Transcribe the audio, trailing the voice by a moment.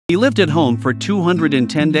He lived at home for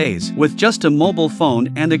 210 days, with just a mobile phone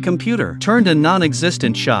and a computer. Turned a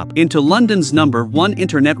non-existent shop into London's #1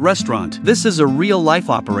 internet restaurant. This is a real-life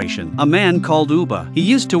operation. A man called Oobah. He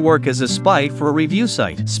used to work as a spy for a review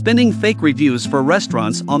site, spinning fake reviews for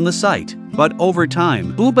restaurants on the site. But over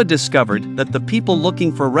time, Oobah discovered that the people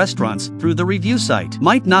looking for restaurants through the review site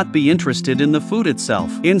might not be interested in the food itself.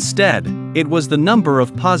 Instead, it was the number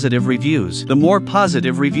of positive reviews. The more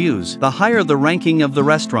positive reviews, the higher the ranking of the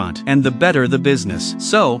restaurant, and the better the business.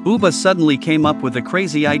 So, Oobah suddenly came up with a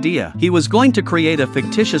crazy idea. He was going to create a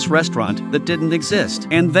fictitious restaurant that didn't exist,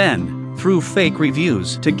 and then through fake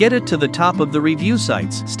reviews to get it to the top of the review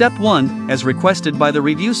sites. Step 1, as requested by the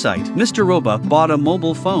review site, Mr. Oobah bought a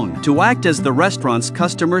mobile phone to act as the restaurant's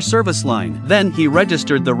customer service line. Then he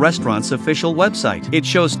registered the restaurant's official website. It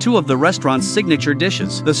shows 2 of the restaurant's signature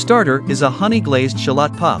dishes. The starter is a honey-glazed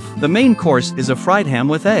shallot puff. The main course is a fried ham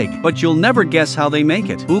with egg. But you'll never guess how they make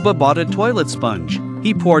it. Oobah bought a toilet sponge.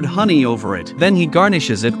 He poured honey over it. Then he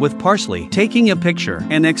garnishes it with parsley. Taking a picture,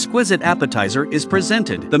 an exquisite appetizer is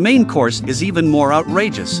presented. The main course is even more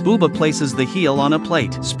outrageous. Oobah places the heel on a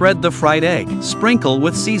plate. Spread the fried egg. Sprinkle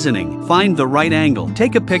with seasoning. Find the right angle.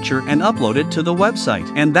 Take a picture and upload it to the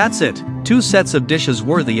website. And that's it. 2 sets of dishes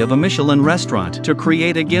worthy of a Michelin restaurant. To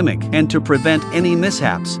create a gimmick and to prevent any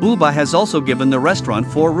mishaps, Oobah has also given the restaurant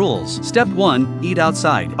 4 rules. Step 1, eat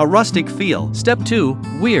outside. A rustic feel. Step 2,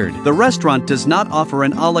 weird. The restaurant does not offer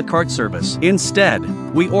an a la carte service. Instead,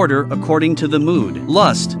 we order according to the mood.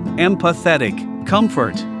 Lust, empathetic,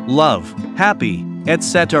 comfort, love, happy,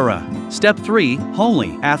 etc. Step 3,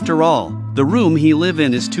 homely. After all, the room he live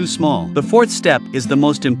in is too small. The 4th step is the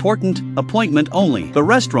most important, appointment only. The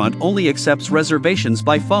restaurant only accepts reservations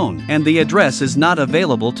by phone, and the address is not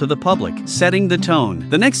available to the public. Setting the tone.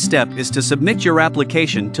 The next step is to submit your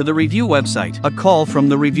application to the review website. A call from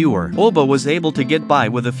the reviewer. Oobah was able to get by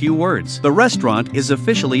with a few words. The restaurant is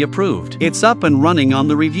officially approved. It's up and running on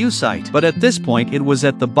the review site. But at this point it was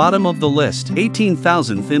at the bottom of the list.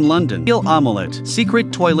 18,000th in London. Eel omelette.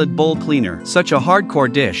 Secret toilet bowl cleaner. Such a hardcore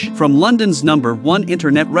dish. From London's #1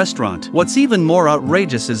 internet restaurant. What's even more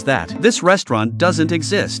outrageous is that this restaurant doesn't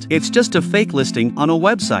exist. It's just a fake listing on a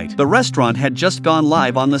website. The restaurant had just gone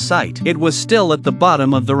live on the site. It was still at the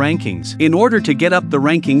bottom of the rankings. In order to get up the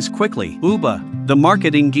rankings quickly, Oobah, the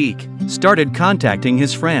marketing geek, started contacting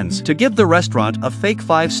his friends to give the restaurant a fake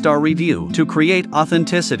 5-star review. To create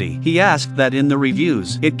authenticity, he asked that in the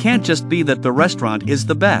reviews, it can't just be that the restaurant is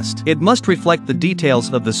the best. It must reflect the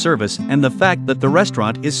details of the service and the fact that the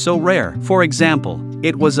restaurant is so rare. For example,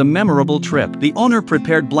 it was a memorable trip. The owner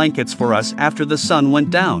prepared blankets for us after the sun went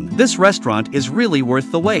down. This restaurant is really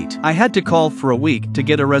worth the wait. I had to call for a week to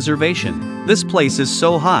get a reservation. This place is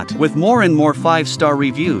so hot. With more and more 5-star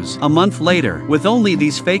reviews. A month later, with only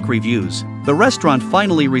these fake reviews, the restaurant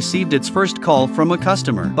finally received its first call from a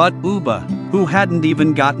customer. But Oobah, who hadn't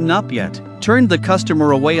even gotten up yet, turned the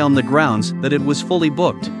customer away on the grounds that it was fully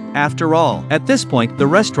booked. After all, at this point the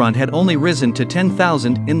restaurant had only risen to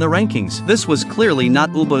 10,000 in the rankings. This was clearly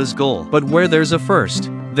not Oobah's goal. But where there's a first,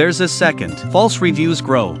 there's a second. False reviews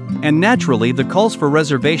grow, and naturally the calls for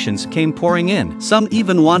reservations came pouring in. Some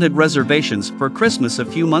even wanted reservations for Christmas a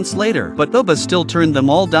few months later. But Oobah still turned them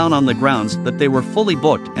all down on the grounds that they were fully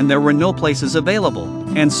booked and there were no places available.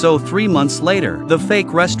 And so 3 months later, the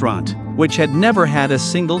fake restaurant, which had never had a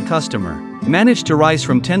single customer, managed to rise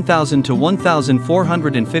from 10,000 to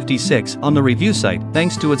 1,456 on the review site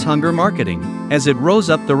thanks to its hunger marketing. As it rose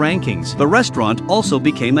up the rankings, the restaurant also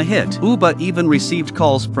became a hit. Oobah even received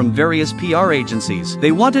calls from various PR agencies.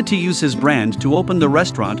 They wanted to use his brand to open the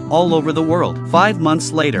restaurant all over the world. 5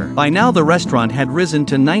 months later, by now the restaurant had risen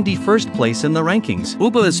to 91st place in the rankings.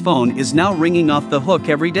 Oobah's phone is now ringing off the hook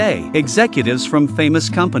every day. Executives from famous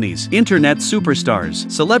companies, internet superstars,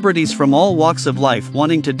 celebrities from all walks of life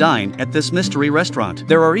wanting to dine at this mystery restaurant.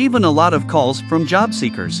 There are even a lot of calls from job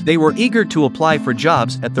seekers. They were eager to apply for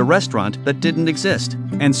jobs at the restaurant that didn't exist.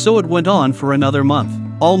 And so it went on for another month.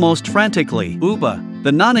 Almost frantically, Oobah,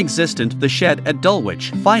 the non-existent The Shed at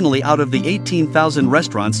Dulwich, finally out of the 18,000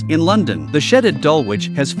 restaurants in London. The Shed at Dulwich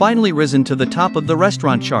has finally risen to the top of the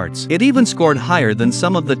restaurant charts. It even scored higher than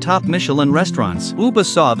some of the top Michelin restaurants. Oobah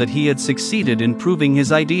saw that he had succeeded in proving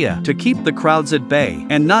his idea to keep the crowds at bay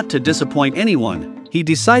and not to disappoint anyone. He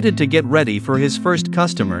decided to get ready for his first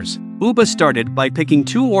customers. Oobah started by picking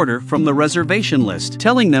 2 orders from the reservation list,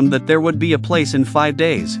 telling them that there would be a place in 5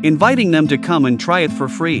 days, inviting them to come and try it for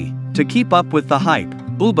free. To keep up with the hype,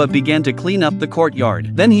 Oobah began to clean up the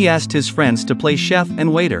courtyard. Then he asked his friends to play chef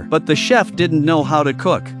and waiter. But the chef didn't know how to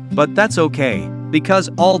cook. But that's okay, because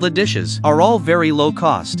all the dishes are all very low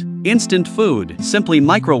cost. Instant food, simply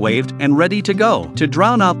microwaved and ready to go. To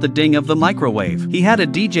drown out the ding of the microwave, he had a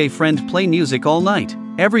DJ friend play music all night.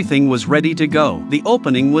 Everything was ready to go. The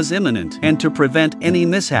opening was imminent, and to prevent any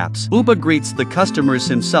mishaps, Oobah greets the customers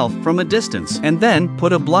himself from a distance and then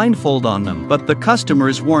put a blindfold on them. But the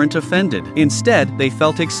customers weren't offended. Instead, they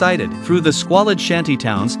felt excited. Through the squalid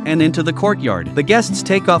shantytowns and into the courtyard, the guests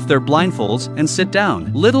take off their blindfolds and sit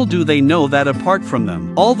down. Little do they know that apart from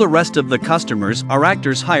them, all the rest of the customers are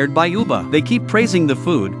actors hired by Oobah. They keep praising the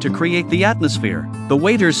food to create the atmosphere. The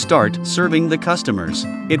waiters start serving the customers.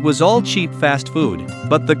 It was all cheap fast food.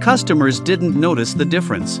 But the customers didn't notice the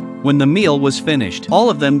difference. When the meal was finished,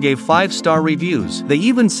 all of them gave 5-star reviews. They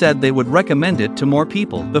even said they would recommend it to more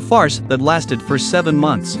people. The farce that lasted for 7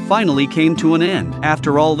 months finally came to an end.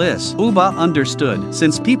 After all this, Oobah understood.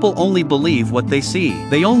 Since people only believe what they see,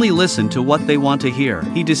 they only listen to what they want to hear.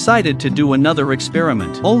 He decided to do another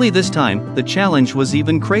experiment. Only this time, the challenge was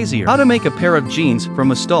even crazier. How to make a pair of jeans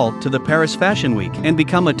from a stall to the Paris Fashion Week and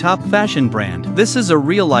become a top fashion brand. This is a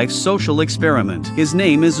real-life social experiment. His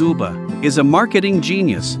name is Oobah. Is a marketing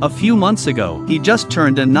genius. A few months ago, he just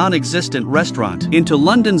turned a non-existent restaurant into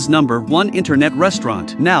London's #1 internet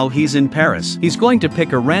restaurant. Now he's in Paris. He's going to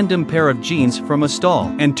pick a random pair of jeans from a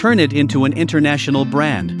stall and turn it into an international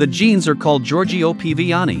brand. The jeans are called Giorgio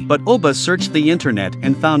Piviani, but Oobah searched the internet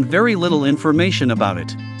and found very little information about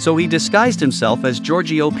it. So he disguised himself as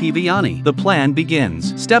Giorgio Piviani. The plan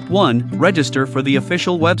begins. Step 1. Register for the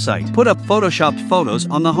official website. Put up photoshopped photos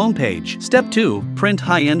on the homepage. Step 2. Print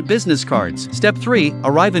high-end business cards. Step 3.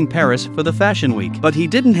 Arrive in Paris for the Fashion Week. But he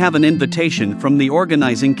didn't have an invitation from the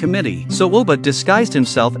organizing committee. So Oobah disguised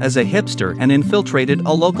himself as a hipster and infiltrated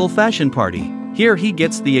a local fashion party. Here he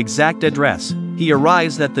gets the exact address. He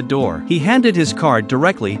arrives at the door. He handed his card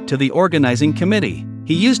directly to the organizing committee.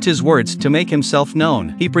 He used his words to make himself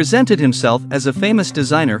known. He presented himself as a famous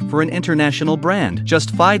designer for an international brand.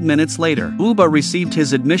 Just 5 minutes later, Oobah received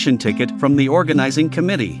his admission ticket from the organizing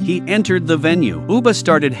committee. He entered the venue. Oobah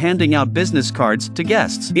started handing out business cards to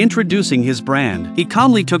guests, introducing his brand. He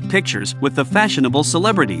calmly took pictures with the fashionable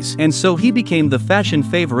celebrities, and so he became the fashion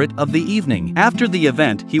favorite of the evening. After the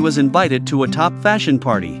event, he was invited to a top fashion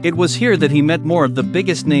party. It was here that he met more of the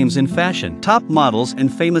biggest names in fashion, top models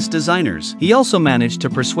and famous designers. He also managed to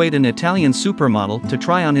persuade an Italian supermodel to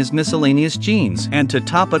try on his miscellaneous jeans. And to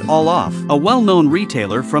top it all off, a well-known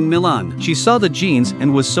retailer from Milan. She saw the jeans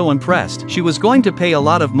and was so impressed. She was going to pay a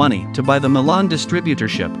lot of money to buy the Milan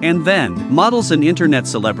distributorship. And then, models and internet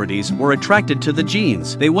celebrities were attracted to the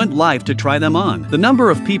jeans. They went live to try them on. The number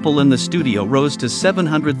of people in the studio rose to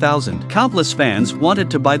 700,000. Countless fans wanted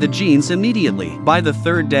to buy the jeans immediately. By the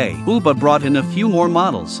third day, Oobah brought in a few more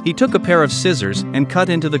models. He took a pair of scissors and cut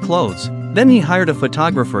into the clothes. Then he hired a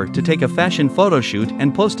photographer to take a fashion photo shoot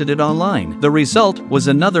and posted it online. The result was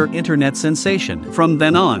another internet sensation. From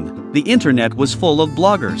then on, the internet was full of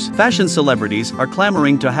bloggers. Fashion celebrities are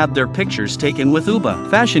clamoring to have their pictures taken with Oobah.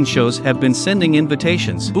 Fashion shows have been sending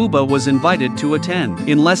invitations. Oobah was invited to attend.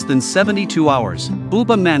 In less than 72 hours,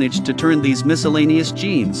 Oobah managed to turn these miscellaneous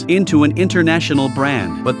jeans into an international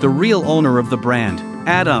brand. But the real owner of the brand,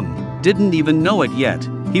 Adam, didn't even know it yet.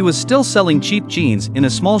 He was still selling cheap jeans in a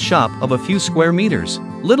small shop of a few square meters.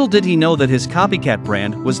 Little did he know that his copycat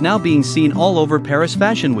brand was now being seen all over Paris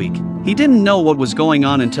Fashion Week. He didn't know what was going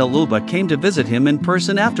on until Oobah came to visit him in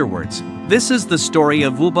person afterwards. This is the story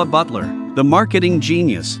of Oobah Butler, the marketing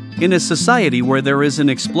genius. In a society where there is an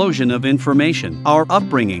explosion of information, our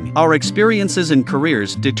upbringing, our experiences and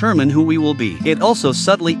careers determine who we will be. It also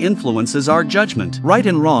subtly influences our judgment. Right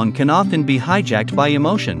and wrong can often be hijacked by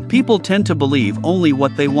emotion. People tend to believe only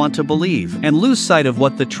what they want to believe and lose sight of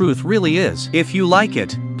what the truth really is. If you like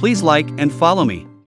it, please like and follow me.